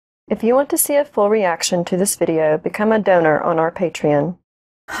If you want to see a full reaction to this video, become a donor on our Patreon.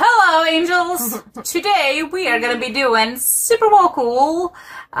 Hello, angels! Today we are gonna be doing super cool.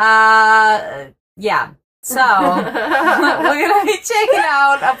 Yeah. So we're gonna be checking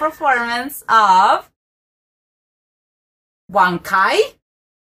out a performance of Wang.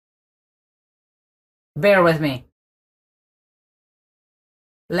 Bear with me.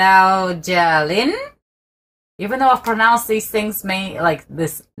 Liao Jialin. Even though I've pronounced these things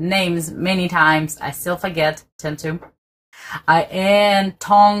names many times, I still tend to. And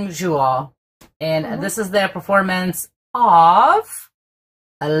Tong Zhuo. And this is their performance of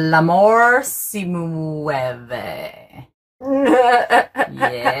L'amore Si Muove.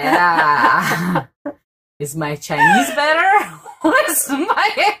 Yeah. Is my Chinese better?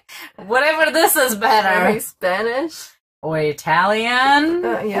 Whatever this is better? Maybe Spanish? Or Italian?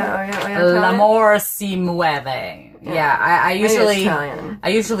 L'amore Si Muove. Yeah, I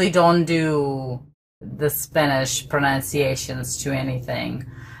usually don't do the Spanish pronunciations to anything.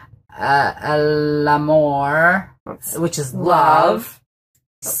 L'amore, which is love.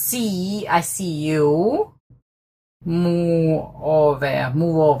 Si, I see you. Muove,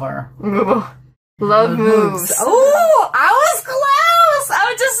 move over. Love moves. Oh, I was close.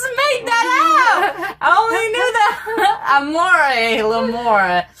 I just made that up. I only knew that. Amore,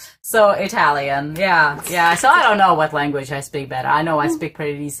 l'amore. So Italian, yeah. So I don't know what language I speak better. I know I speak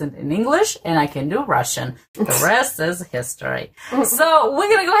pretty decent in English, and I can do Russian. The rest is history. So we're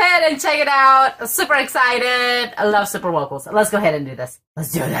gonna go ahead and check it out. Super excited. I love super vocals. Let's go ahead and do this.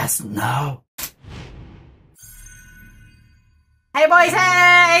 Let's do this now. Hey boys,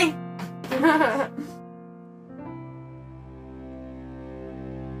 hey!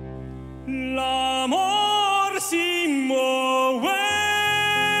 L'amore si muove.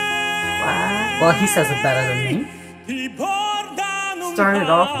 Well, he says it better than me. Started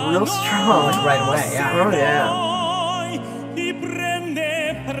off real strong. Like right away, yeah. Oh, yeah.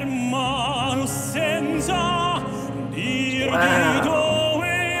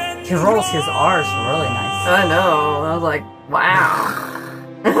 Wow. He rolls his R's really nice. I know. I was like,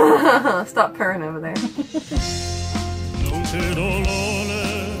 wow. Stop purring over there.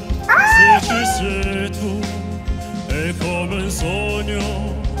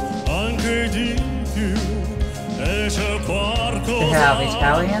 They have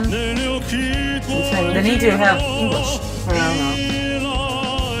Italian. They need to have English. I don't know.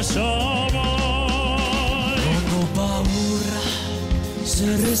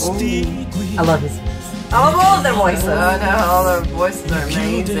 I love his voice. I love all of their voices. I know all their voices are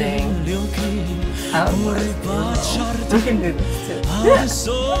amazing. You can do this too.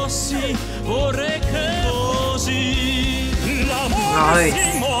 Nice.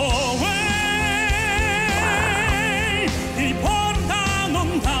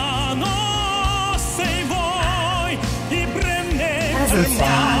 Doesn't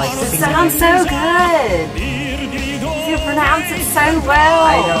sound like It sounds so good. You pronounce it so well. I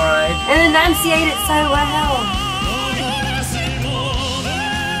know, right? And enunciate it so well.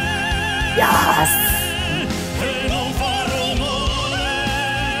 Yes.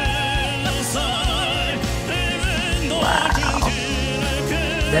 Wow.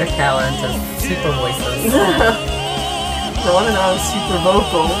 Their talent is super voices. The one and all super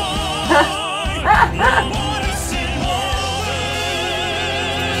vocal.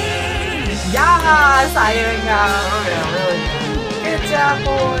 Yes, I go. Oh yeah, really good. Good job,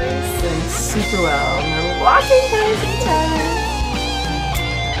 boys. Doing super well. And they're watching each other.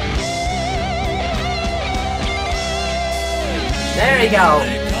 There we go.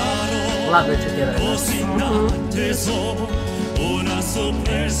 Love it togetherness.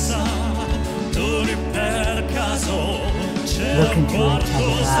 Look into each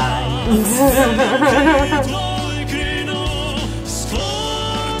other's eyes.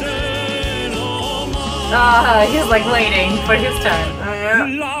 He's like waiting for his turn. Oh yeah.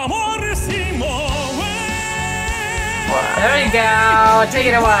 Wow. There we go. Take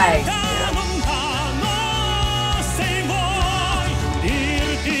it away.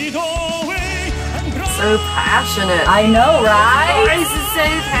 So passionate. I know, right? This is so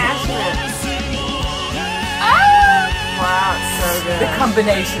passionate. Wow, it's so good. The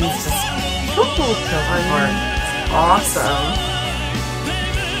combination's just awesome.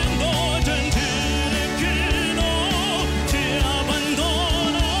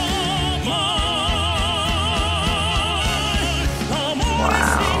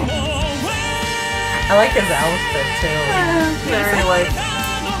 Wow. I like his outfit too. Very like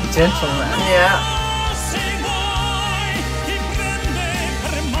Gentleman. yeah.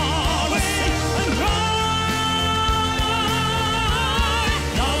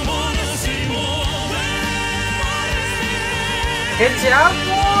 Good job,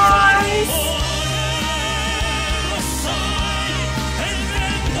 boys.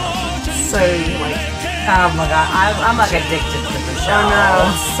 So like, Oh my god, I'm like addicted to the show. oh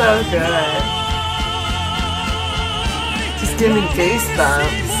no, so good. Just give me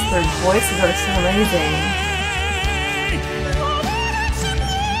goosebumps. Their voices are so amazing.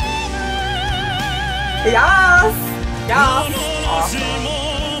 Yes! Yes! Awesome.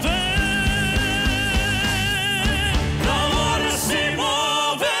 L'amore si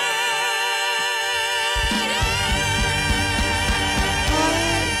muove.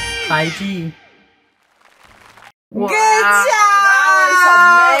 High G. Wow, Good that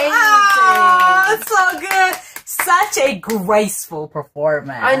job! Oh, so good. Such a graceful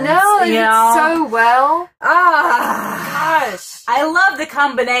performance. I know, you you did know? so well. Ah, Gosh. I love the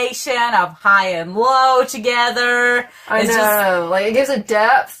combination of high and low together. I It's know. just- like, it gives a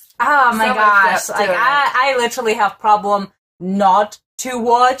depth. oh my So much gosh! depth to Like it. I literally have problem not to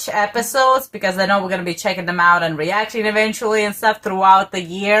watch episodes because I know we're gonna be checking them out and reacting eventually and stuff throughout the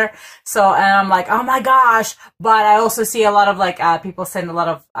year. So and I'm like, oh my gosh! But I also see a lot of like people send a lot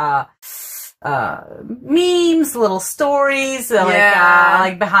of memes, little stories, Yeah.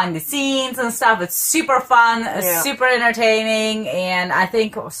 like behind the scenes and stuff. It's super fun, Yeah. super entertaining, and I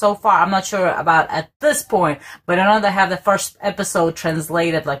think so far, I'm not sure about at this point, but I know they have the first episode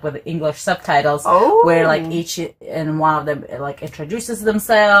translated like with English subtitles, Oh. where like each and one of them like introduces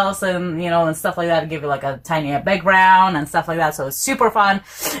themselves and you know and stuff like that, give you like a tiny background and stuff like that. So it's super fun.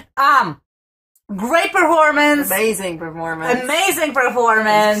 Great performance. Amazing performance. Amazing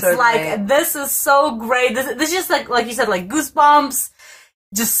performance. So like great. this is so great. This is just like you said, like goosebumps.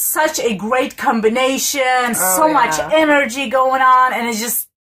 Just such a great combination. so yeah. much energy going on, and it's just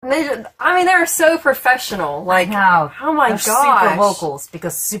They're so professional. Like, now. oh my Super gosh. vocals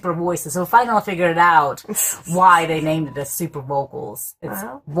because super voices. So finally figured out why they named it as super vocals. It's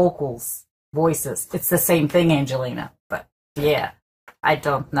Well. vocals, voices. It's the same thing, Angelina. But yeah, I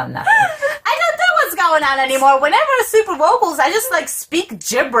don't know nothing. I don't know what's going on anymore. Whenever it's super vocals, I just like speak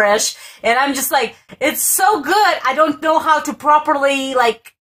gibberish, and I'm just like, it's so good. I don't know how to properly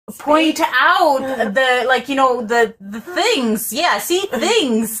like point out the like the things. Yeah, see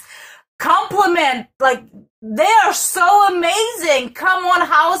things. Compliment like. They are so amazing. Come on,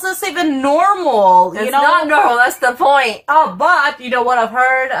 how is this even normal? It's not normal. That's the point. Oh, but you know what I've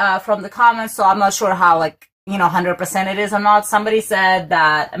heard from the comments, so I'm not sure how 100% it is or not. Somebody said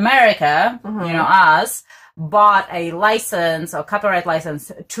that America, us, bought a license or copyright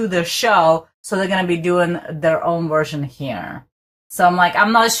license to the show, so they're gonna be doing their own version here. So I'm like,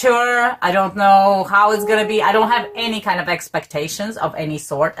 I'm not sure. I don't know how it's gonna be. I don't have any kind of expectations of any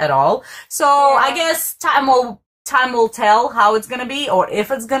sort at all. So I guess time will tell how it's gonna be, or if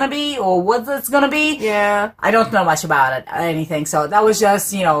it's gonna be, or what it's gonna be. Yeah. I don't know much about it, anything. So that was just,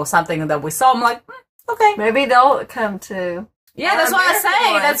 something that we saw. I'm like, okay. Maybe they'll come too. Yeah, that's what I American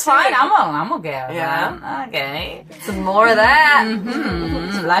say. one, That's too. fine. I'm okay with Yeah. that. Okay. Some more of that.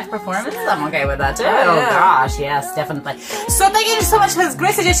 Live performance, I'm okay with that too. Oh, yeah. Gosh, yes, definitely. So thank you so much for this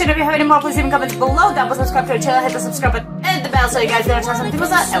great suggestion. If you have any more, please leave a comment below. Double subscribe to our channel, hit the subscribe button and the bell so you guys don't try something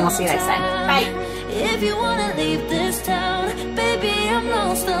else out. And we'll see you next time. Bye. If you wanna leave this town, baby, I'm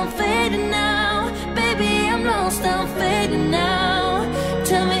lost, I'm fading now. Baby, I'm lost, I'm fading now.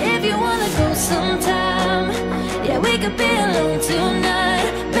 Tell me if you wanna go sometime. Yeah, we could be alone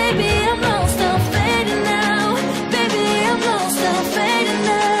tonight. Baby, I'm lost.